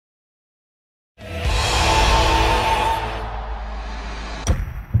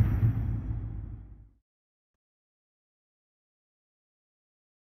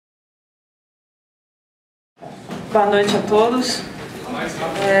Boa noite a todos.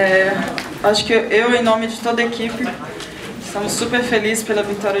 Acho que eu, em nome de toda a equipe, estamos super felizes pela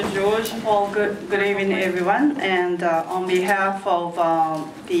vitória de hoje. Well, good evening, everyone. And on behalf of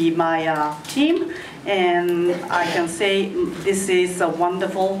my team, and I can say this is a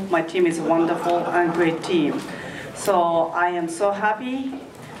wonderful. My team is a wonderful and great team. So I am so happy,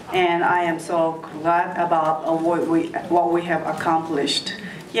 and I am so glad about what we have accomplished.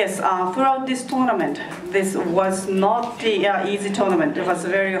 Yes, throughout this tournament, this was not the easy tournament. It was a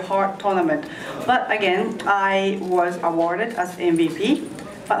very hard tournament. But again, I was awarded as MVP.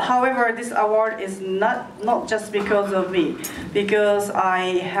 But however, this award is not just because of me, because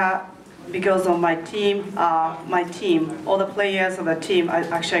of my team, all the players of the team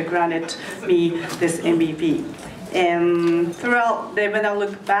actually granted me this MVP. And throughout, when I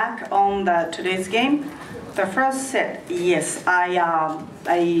look back on today's game, the first set, yes, I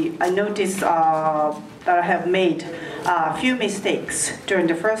noticed that I have made a few mistakes during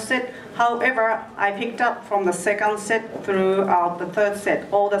the first set. However, I picked up from the second set throughout the third set.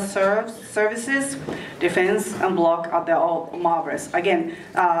 All the services, defense, and block they're all marvelous. Again,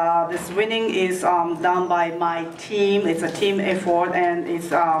 this winning is done by my team. It's a team effort, and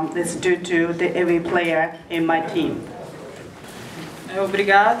it's due to every player in my team.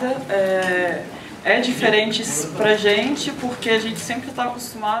 Obrigada. É diferente pra gente porque a gente sempre está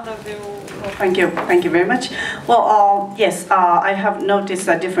acostumado a ver o. Thank you very much. Well, yes, I have noticed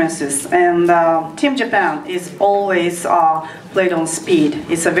the differences, and Team Japan is always played on speed.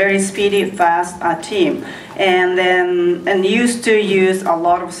 It's a very speedy, fast team, and used to use a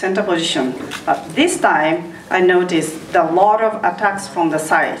lot of center position. But this time, I noticed a lot of attacks from the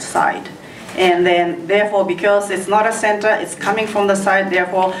side. And then, therefore, because it's not a center, it's coming from the side,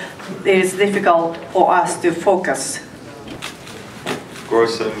 therefore, it is difficult for us to focus. Of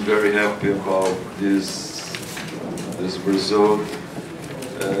course, I'm very happy about this result.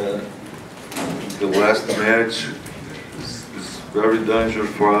 The last match is very dangerous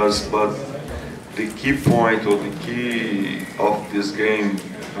for us, but the key point or the key of this game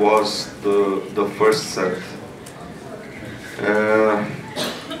was the first set.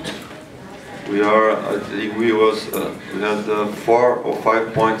 I think we had 4 or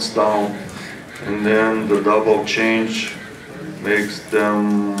 5 points down, and then the double change makes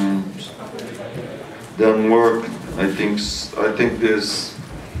them work. I think this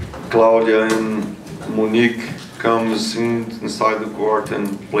Claudia and Monique comes inside the court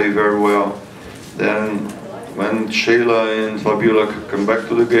and play very well. Then when Sheila and Fabiola come back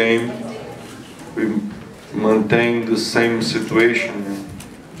to the game, we maintain the same situation.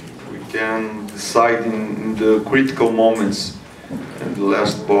 Can decide in the critical moments in the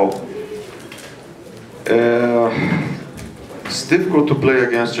last ball. It's difficult to play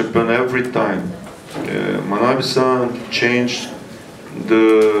against Japan every time. Manabe-san changed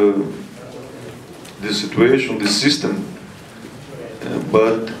the situation, the system,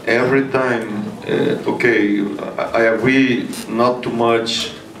 but every time, okay, I agree not too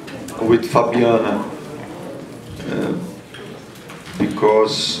much with Fabiana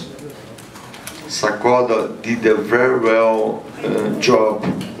because Sakoda did a very well job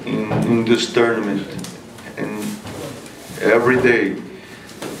in this tournament, and every day.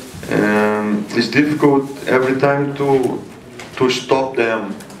 And it's difficult every time to stop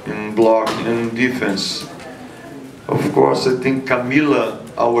them in block and defense. Of course, I think Camila,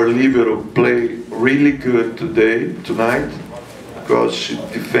 our libero, played really good tonight, because she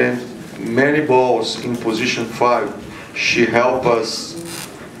defended many balls in position 5. She helped us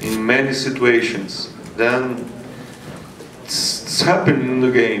in many situations. Then it's happening in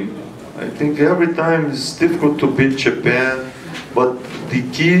the game. I think every time it's difficult to beat Japan, but the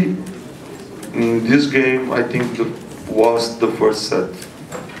key in this game, I think, was the first set.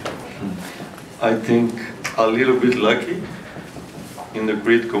 I think a little bit lucky in the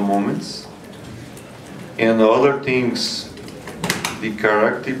critical moments, and the other things, the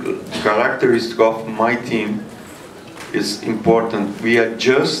characteristic of my team is important. We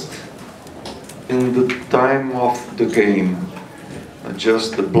adjust in the time of the game.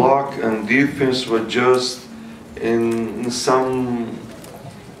 Adjust the block and defense were just in some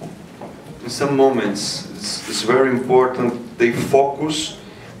moments. It's very important. They focus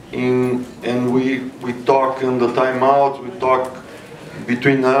and we talk in the timeout. We talk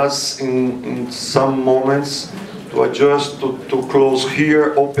between us in some moments to adjust, to close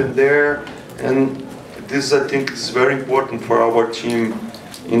here, open there, and this, I think, is very important for our team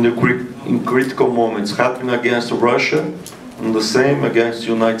in critical moments. Happened against Russia, and the same against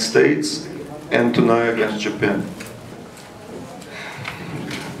the United States, and tonight against Japan.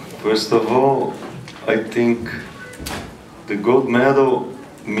 First of all, I think the gold medal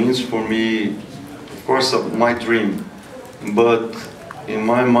means for me, of course, my dream. But in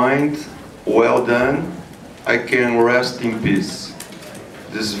my mind, well done, I can rest in peace.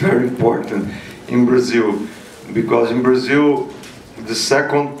 This is very important in Brazil, because in Brazil, the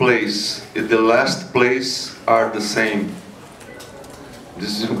second place and the last place are the same.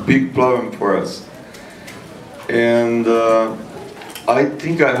 This is a big problem for us. And I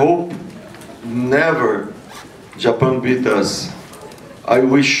hope never Japan beat us. I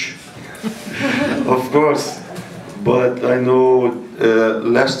wish, of course, but I know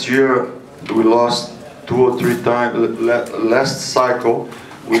last year we lost 2 or 3 times, last cycle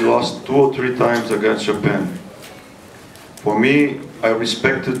we lost 2 or 3 times against Japan. For me, I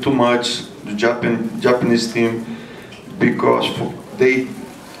respected too much the Japanese team because they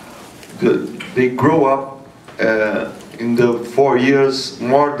grow up in the 4 years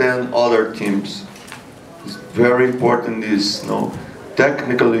more than other teams. It's very important this, no?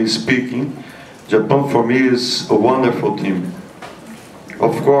 Technically speaking, Japan for me is a wonderful team.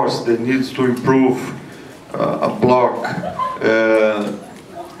 Of course, they need to improve a block.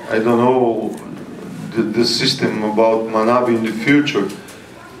 I don't know the system about Manabe in the future,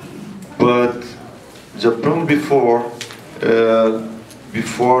 but Japan before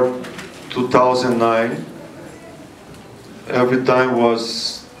 2009, every time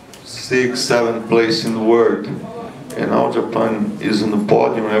was 6th, 7th place in the world, and now Japan is in the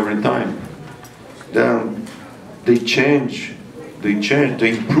podium every time. Then they change, they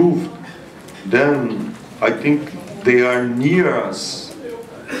improve. Then I think they are near us.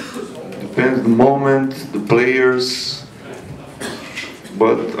 Depends the moment, the players,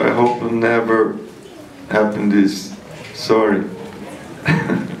 but I hope it never happen this. Sorry.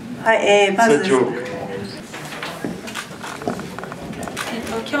 It's a joke.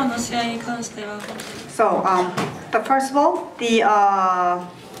 今日の試合に関しては So, first of all,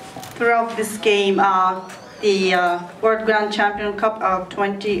 throughout this game, the World Grand Champion Cup of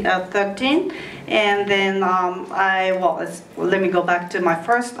 2013, and then let me go back to my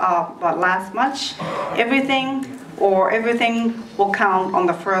first last match. Everything will count on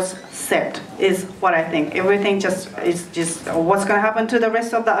the first set is what I think. Everything is just what's going to happen to the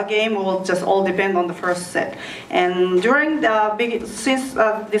rest of the game will just all depend on the first set. And during since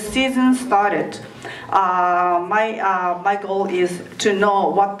the season started, my goal is to know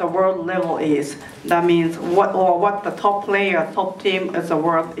what the world level is. That means what the top player, top team as the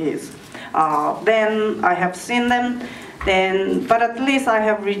world is. Then I have seen them. But at least I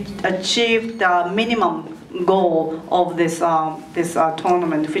have achieved the minimum goal of this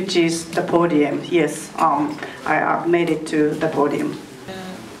tournament, which is the podium. Yes, I made it to the podium.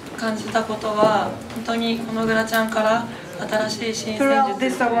 感じたことは本当にこのグラチャンから新しい新戦 Throughout 術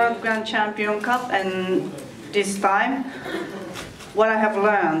this World Grand Champion Cup and this time, what I have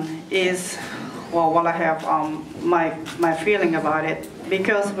learned is, what I have my feeling about it,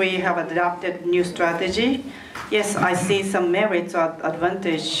 because we have adopted new strategy. Yes, I see some merits or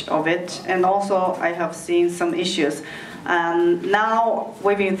advantage of it, and also I have seen some issues. And now,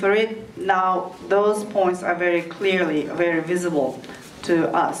 weaving through it, now those points are very clearly, very visible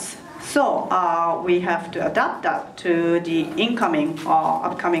to us. So we have to adapt that to the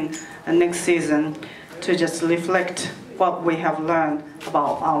upcoming next season to just reflect what we have learned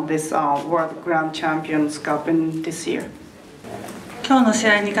about this World Grand Champions Cup in this year. 今日の試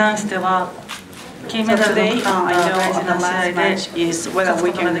合に関しては金メ So ダルの today, 獲得 I が know 大事 the な試 last 合で match is whether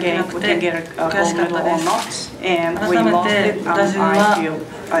we can get a gold medal or not, and we 改め lost て it. ブラジルは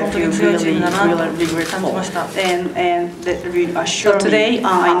I 本当に feel 強いチーム really, だなと really 感じ regretful. ました。 So today,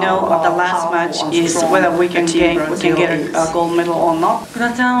 I know the last match is whether we can get a gold medal or not. グ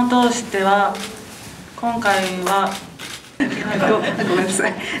ラチャンを通しては今回は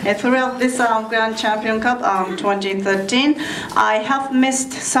And throughout this Grand Champion Cup 2013, I have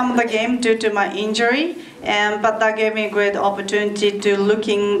missed some of the game due to my injury, but that gave me a great opportunity to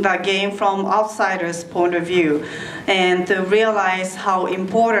looking the game from outsider's point of view and to realize how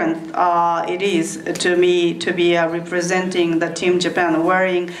important it is to me to be representing the Team Japan,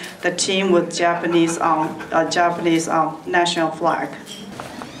 wearing the team with Japanese national flag.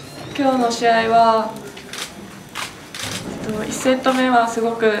 今日の試合は1セット目はす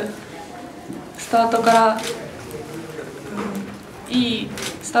ごくスタートからいい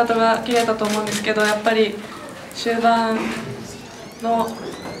スタートが切れたと思うんですけど、やっぱり終盤の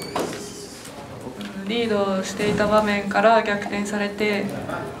リードしていた場面から逆転されて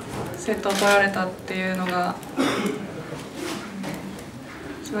セットを取られたっていうのが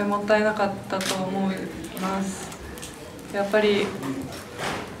すごいもったいなかったと思います。やっぱり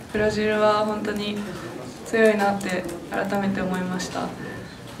ブラジルは本当に強いなって改めて思いました。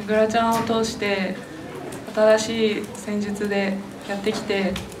グラチャンを通して新しい戦術でやってき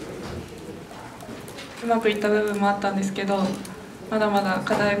てうまくいった部分もあったんですけど、まだまだ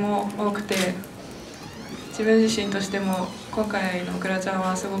課題も多くて、自分自身としても今回のグラチャン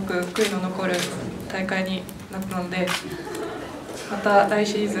はすごく悔いの残る大会になったので、また来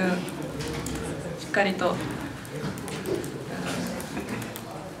シーズンしっかりと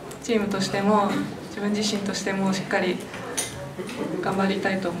チームとしても自分自身としてもしっかり頑張り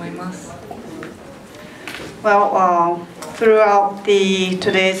たいと思います。Well, throughout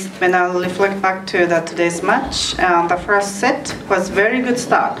today's, when I reflect back to today's match, the first set was very good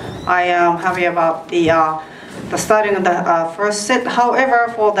start. I am happy about the starting of the first set.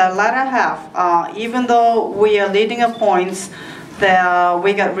 However, for the latter half, even though we are leading a points,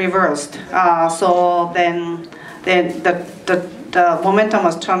 we got reversed. So then the momentum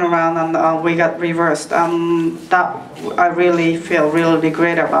was turned around and we got reversed. That I really feel really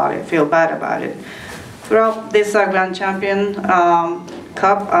regret about it. Feel bad about it. Throughout this Grand Champion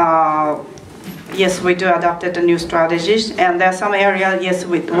Cup, yes, we do adopted the new strategies, and there are some areas, yes,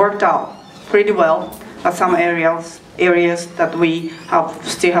 we worked out pretty well, but some areas that we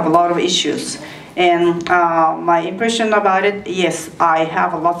still have a lot of issues. And my impression about it, yes, I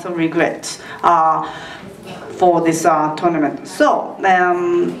have lots of regrets for this tournament. So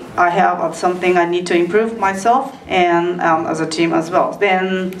I have something I need to improve myself and as a team as well.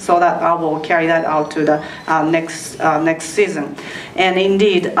 Then so that I will carry that out to the next season. And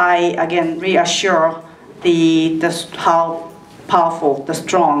indeed, I again reassure how powerful,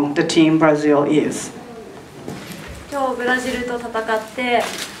 strong the team Brazil is. 今日ブラジルと戦って。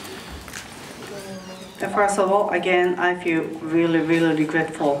First of all, again, I feel really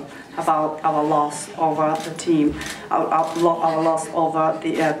regretful about our loss over the team, our loss over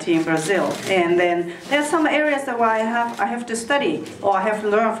the team Brazil. And then there are some areas that I have to study or I have to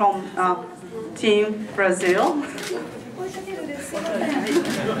learn from team Brazil,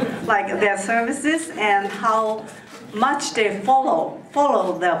 like their services and how much they follow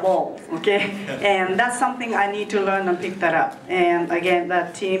their ball, okay? And that's something I need to learn and pick that up. And again,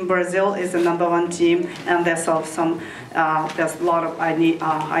 that team Brazil is the #1 team, and there's a lot of I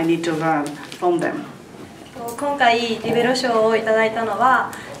need to learn from them. 今回リベロ賞をいただいたの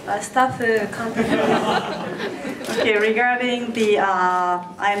はスタッフ監督。Okay, regarding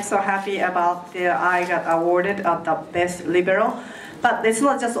I'm so happy about I got awarded the best libero. But it's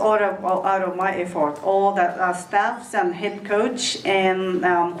not just out of my effort. All the staffs and head coach, and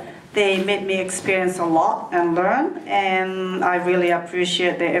they made me experience a lot and learn. And I really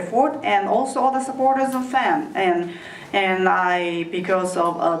appreciate their effort, and also all the supporters and fans. And because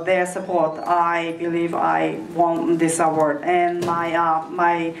of their support, I believe I won this award. And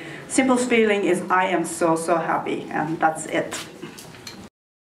my simple feeling is I am so happy, and that's it.